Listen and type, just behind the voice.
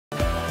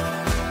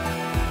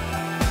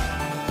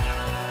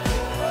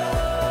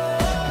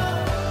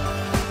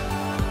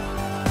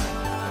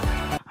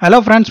Hello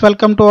friends,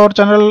 welcome to our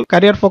channel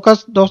career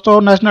focus.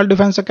 दोस्तों, national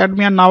defence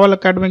academy and novel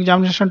academy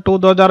examination 2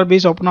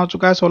 2020 open हो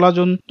चुका है 16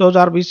 जून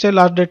 2020 से।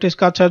 Last date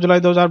इसका 6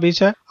 जुलाई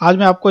 2020 है। आज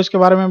मैं आपको इसके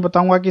बारे में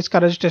बताऊंगा कि इसका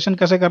रजिस्ट्रेशन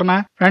कैसे करना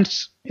है।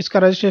 फ्रेंड्स, इसका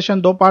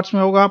रजिस्ट्रेशन 2 पार्ट्स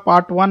में होगा,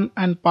 पार्ट 1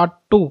 एंड पार्ट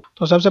 2।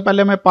 तो सबसे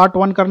पहले मैं पार्ट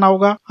 1 करना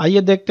होगा।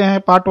 आइए देखते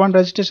हैं पार्ट 1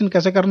 रजिस्ट्रेशन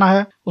कैसे करना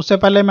है। उससे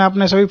पहले मैं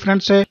अपने सभी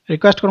फ्रेंड्स से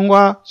रिक्वेस्ट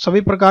करूंगा,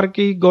 सभी प्रकार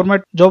की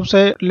गवर्नमेंट जॉब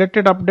से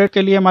रिलेटेड अपडेट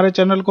के लिए हमारे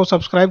चैनल को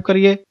सब्सक्राइब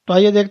करिए। तो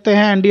आइए देखते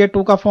हैं NDA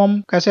 2 का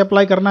फॉर्म कैसे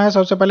अप्लाई करना है।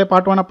 सबसे पहले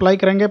पार्ट 1 अप्लाई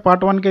करेंगे।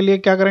 पार्ट 1 के लिए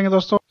क्या करेंगे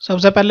दोस्तों,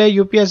 सबसे पहले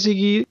यूपीएससी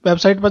की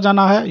वेबसाइट पर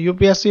जाना है,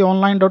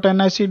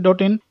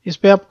 upsconline.nic.in। इस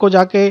पे आपको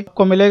जाके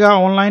आपको मिलेगा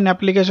online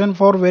application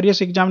for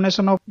various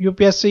examination of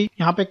UPSC.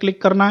 यहाँ पे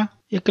क्लिक करना है।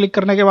 ये क्लिक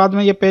करने के बाद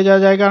में ये पेज आ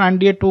जाएगा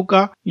NDA 2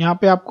 का। यहाँ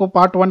पे आपको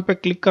पार्ट 1 पे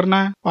क्लिक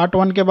करना है। पार्ट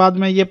 1 के बाद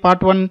में ये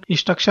पार्ट 1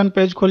 इंस्ट्रक्शन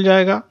पेज खुल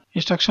जाएगा।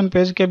 इंस्ट्रक्शन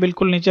पेज के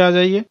बिल्कुल नीचे आ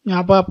जाइए।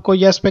 यहाँ पर आपको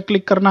यस पे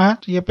क्लिक करना है,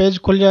 तो ये पेज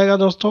खुल जाएगा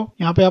दोस्तों।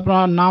 यहाँ पे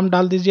अपना नाम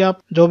डाल दीजिए, आप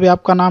जो भी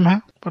आपका नाम है।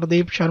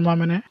 प्रदीप शर्मा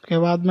मैंने। उसके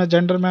बाद में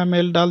जेंडर में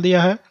मेल डाल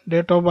दिया है।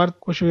 डेट ऑफ बर्थ,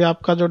 कुछ भी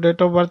आपका जो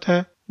डेट ऑफ बर्थ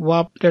है वो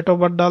आप डेट ऑफ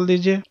बर्थ डाल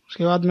दीजिए।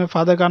 उसके बाद में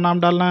फादर का नाम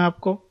डालना है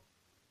आपको।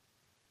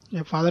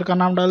 ये फादर का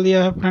नाम डाल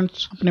दिया है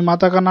फ्रेंड्स। अपनी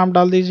माता का नाम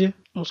डाल दीजिए।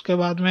 उसके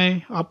बाद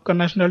में आपका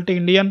nationality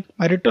Indian,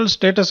 marital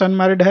status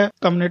unmarried है,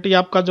 कम्युनिटी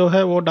आपका जो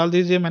है वो डाल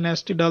दीजिए। मैंने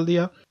ST डाल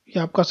दिया। ये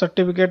आपका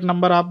सर्टिफिकेट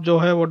नंबर आप जो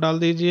है वो डाल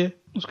दीजिए।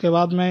 उसके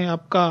बाद में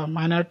आपका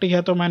माइनॉरिटी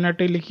है तो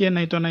माइनॉरिटी लिखिए,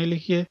 नहीं तो नहीं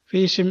लिखिए।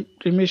 Fees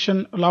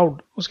remission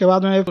allowed. उसके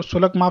बाद में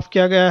शुल्क माफ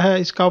किया गया है,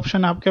 इसका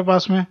ऑप्शन है आपके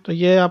पास में। तो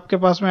ये आपके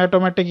पास में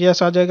ऑटोमेटिक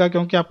यस आ जाएगा,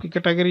 क्योंकि आपकी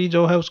कैटेगरी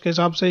जो है उसके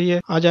हिसाब से ये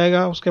आ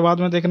जाएगा। उसके बाद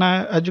में देखना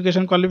है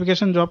एजुकेशन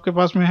क्वालिफिकेशन जो आपके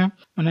पास में है,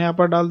 मैंने यहाँ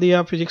पर डाल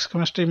दिया। फिजिक्स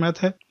केमिस्ट्री मैथ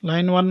है।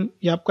 लाइन 1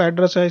 ये आपका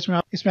एड्रेस है। इसमें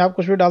आप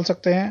कुछ भी डाल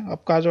सकते हैं।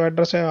 आपका जो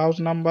एड्रेस है हाउस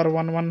नंबर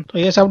 11। तो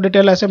ये सब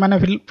डिटेल ऐसे मैंने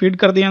फीड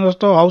कर दिए हैं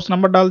दोस्तों। हाउस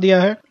नंबर डाल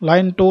दिया है।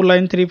 लाइन 2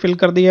 लाइन 3 फिल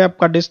कर दिया है।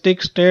 आपका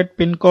डिस्ट्रिक्ट, स्टेट,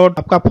 पिन कोड,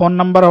 आपका फोन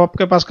नंबर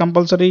आपके पास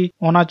कंपलसरी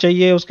होना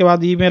चाहिए। उसके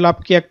बाद ईमेल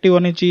आपकी एक्टिव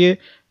होनी चाहिए।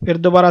 फिर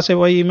दोबारा से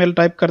वही ईमेल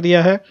टाइप कर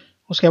दिया है।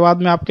 उसके बाद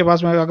में आपके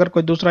पास में अगर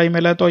कोई दूसरा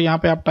ईमेल है तो यहाँ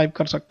पे आप टाइप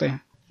कर सकते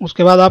हैं।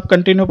 उसके बाद आप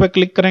कंटिन्यू पे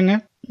क्लिक करेंगे।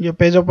 ये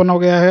पेज ओपन हो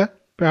गया है।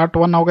 पार्ट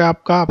 1 हो गया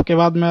आपका। आपके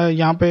बाद में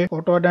यहाँ पे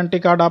फोटो आइडेंटिटी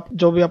कार्ड आप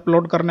जो भी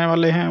अपलोड करने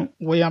वाले हैं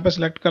वो यहाँ पे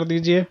सिलेक्ट कर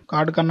दीजिए।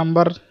 कार्ड का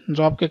नंबर,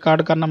 जो आपके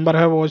कार्ड का नंबर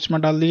है वो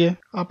इसमें डाल दिए।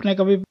 आपने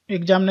कभी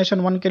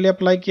एग्जामिनेशन 1 के लिए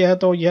अप्लाई किया है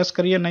तो यस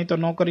करिए, नहीं तो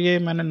नो करिए।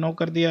 मैंने नो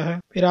कर दिया है।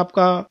 फिर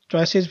आपका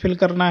चॉइसेस फिल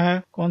करना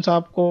है, कौन सा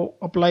आपको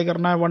अप्लाई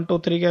करना है 1 2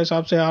 3 के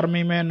हिसाब से।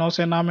 आर्मी में,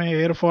 नौसेना में,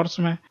 एयरफोर्स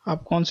में,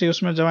 आप कौन सी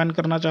उसमें ज्वाइन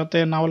करना चाहते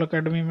हैं, नावल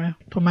अकेडमी में।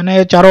 तो मैंने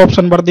ये चारों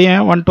ऑप्शन भर दिए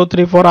हैं, 1 2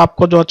 3 4।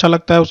 आपको जो अच्छा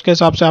लगता है उसके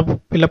हिसाब से आप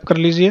फिलअप कर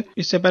लीजिए।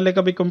 इससे पहले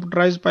कभी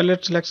कंप्यूटराइज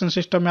पायलट सिलेक्शन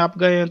सिस्टम में आप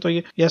गए हैं तो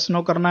ये यस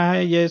नो करना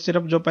है। ये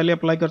सिर्फ जो पहले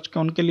अप्लाई कर चुके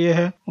हैं उनके लिए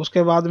है।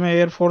 उसके बाद में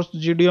एयरफोर्स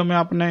GDO में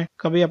आपने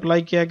कभी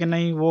अप्लाई किया कि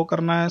नहीं वो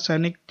करना है।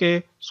 सैनिक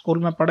के स्कूल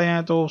में पढ़े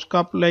हैं तो उसका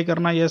अप्लाई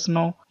करना यस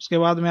नो। उसके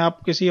बाद में आप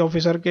किसी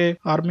ऑफिसर के,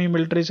 आर्मी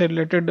मिलिट्री से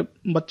रिलेटेड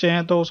बच्चे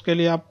हैं तो उसके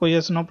लिए आपको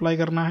यस नो अप्लाई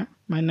करना है।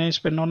 मैंने इस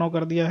पे नो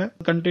कर दिया है।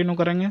 कंटिन्यू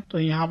करेंगे तो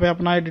यहाँ पे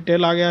अपना ये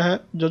डिटेल आ गया है।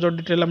 जो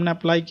डिटेल हमने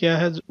अप्लाई किया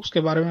है उसके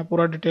बारे में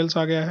पूरा डिटेल्स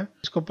आ गया है।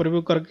 इसको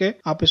प्रीव्यू करके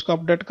आप इसको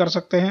अपडेट कर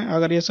सकते हैं।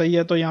 अगर ये सही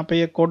है तो यहाँ पे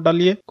ये कोड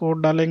डालिए।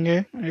 कोड डालेंगे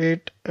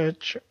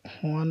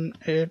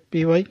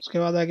 8H18PY। उसके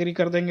बाद एग्री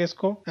कर देंगे।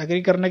 इसको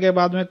एग्री करने के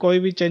बाद में कोई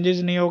भी चेंजेस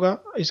नहीं होगा।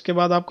 इसके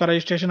बाद आपका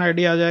रजिस्ट्रेशन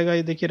ID आ जाएगा।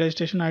 ये देखिए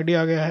रजिस्ट्रेशन ID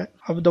आ गया है।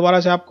 अब दोबारा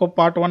से आपको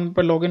पार्ट 1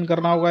 पे लॉगिन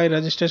करना होगा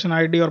रजिस्ट्रेशन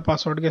ID और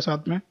पासवर्ड के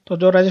साथ में। तो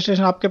जो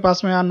रजिस्ट्रेशन आपके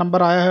पास में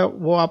नंबर आया है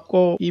वो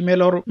आपको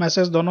ईमेल और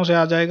मैसेज दोनों से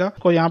आ जाएगा।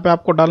 तो यहाँ पे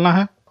आपको डालना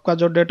है। आपका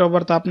जो डेट ऑफ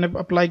बर्थ आपने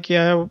अप्लाई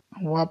किया है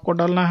वो आपको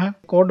डालना है।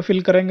 कोड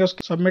फिल करेंगे,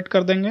 उसको सबमिट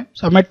कर देंगे।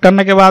 सबमिट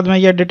करने के बाद में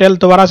ये डिटेल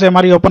दोबारा से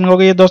हमारी ओपन हो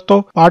गई है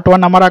दोस्तों। पार्ट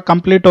 1 हमारा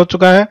कंप्लीट हो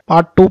चुका है।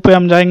 पार्ट 2 पे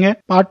हम जाएंगे।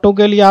 पार्ट 2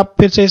 के लिए आप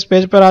फिर से इस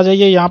पेज पर आ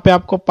जाइए। यहाँ पे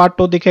आपको पार्ट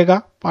 2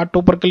 दिखेगा। पार्ट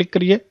 2 पर क्लिक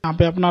करिए। यहाँ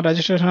पे अपना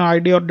रजिस्ट्रेशन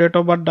ID और डेट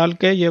ऑफ बर्थ डाल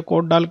के ये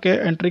कोड डाल के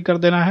एंट्री कर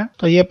देना है।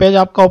 तो ये पेज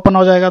आपका ओपन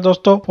हो जाएगा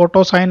दोस्तों।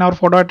 फोटो, साइन और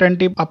फोटो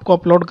आइडेंटिटी आपको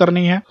अपलोड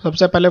करनी है।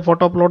 सबसे पहले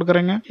फोटो अपलोड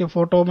करेंगे। ये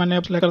फोटो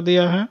मैंने सिलेक्ट कर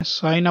दिया है।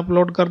 साइन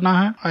अपलोड करना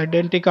है।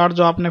 आइडेंटिटी कार्ड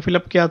जो आपने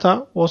फिलअप किया था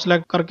वो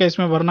सिलेक्ट करके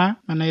इसमें भरना है।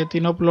 मैंने ये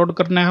तीनों अपलोड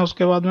करने हैं।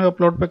 उसके बाद में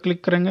अपलोड पे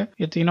क्लिक करेंगे।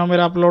 ये तीनों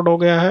मेरा अपलोड हो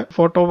गया है।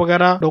 फोटो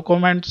वगैरह,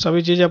 डॉक्यूमेंट,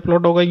 सभी चीजें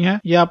अपलोड हो गई हैं।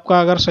 ये आपका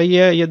अगर सही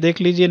है ये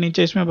देख लीजिए।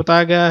 नीचे इसमें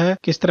बताया गया है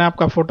किस तरह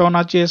आपका फोटो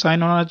होना चाहिए,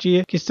 साइन होना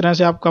चाहिए, किस तरह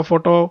से आपका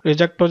फोटो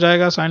रिजेक्ट हो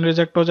जाएगा, साइन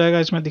रिजेक्ट हो जाएगा,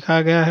 इसमें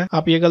दिखाया गया है।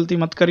 आप ये गलती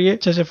मत करिए।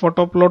 अच्छे से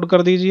फोटो अपलोड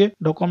कर दीजिए।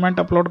 डॉक्यूमेंट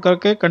अपलोड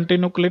करके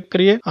कंटिन्यू क्लिक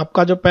करिए।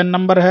 आपका जो पैन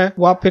नंबर है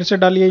वो आप फिर से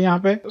डालिए यहाँ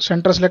पे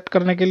सेंटर सेलेक्ट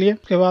करने के लिए।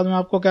 उसके बाद में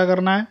आपको क्या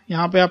करना है,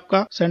 यहाँ पे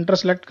आपका सेंटर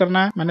सेलेक्ट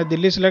करना है। मैंने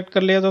दिल्ली सेलेक्ट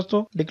कर लिया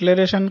दोस्तों।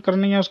 डिक्लेरेशन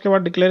करनी है। उसके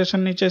बाद डिक्लेरेशन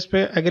नीचे इस पे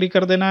एग्री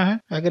कर देना है।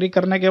 एग्री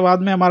करने के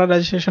बाद में हमारा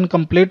रजिस्ट्रेशन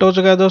कंप्लीट हो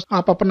चुका है दोस्तों।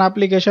 आप अपना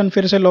एप्लीकेशन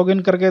फिर से लॉगिन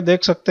करके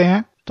देख सकते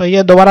हैं। तो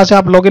ये दोबारा से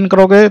आप लॉगिन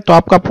करोगे तो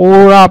आपका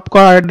पूरा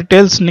आपका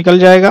डिटेल्स निकल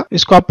जाएगा।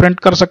 इसको आप प्रिंट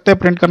कर सकते हैं,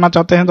 प्रिंट करना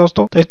चाहते हैं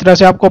दोस्तों। तो इस तरह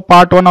से आपको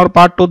पार्ट 1 और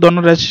पार्ट 2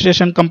 दोनों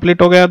रजिस्ट्रेशन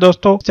कंप्लीट हो गया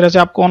दोस्तों। इस तरह से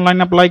आपको ऑनलाइन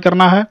अप्लाई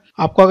करना है।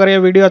 आपको अगर ये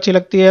वीडियो अच्छी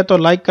लगती है तो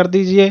लाइक कर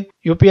दीजिए।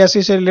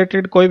 यूपीएससी से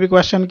रिलेटेड कोई भी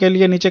क्वेश्चन के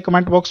लिए नीचे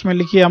कमेंट बॉक्स में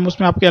लिखिए, हम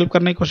उसमें आपकी हेल्प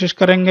करने की कोशिश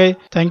करेंगे।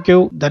 थैंक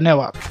यू,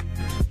 धन्यवाद।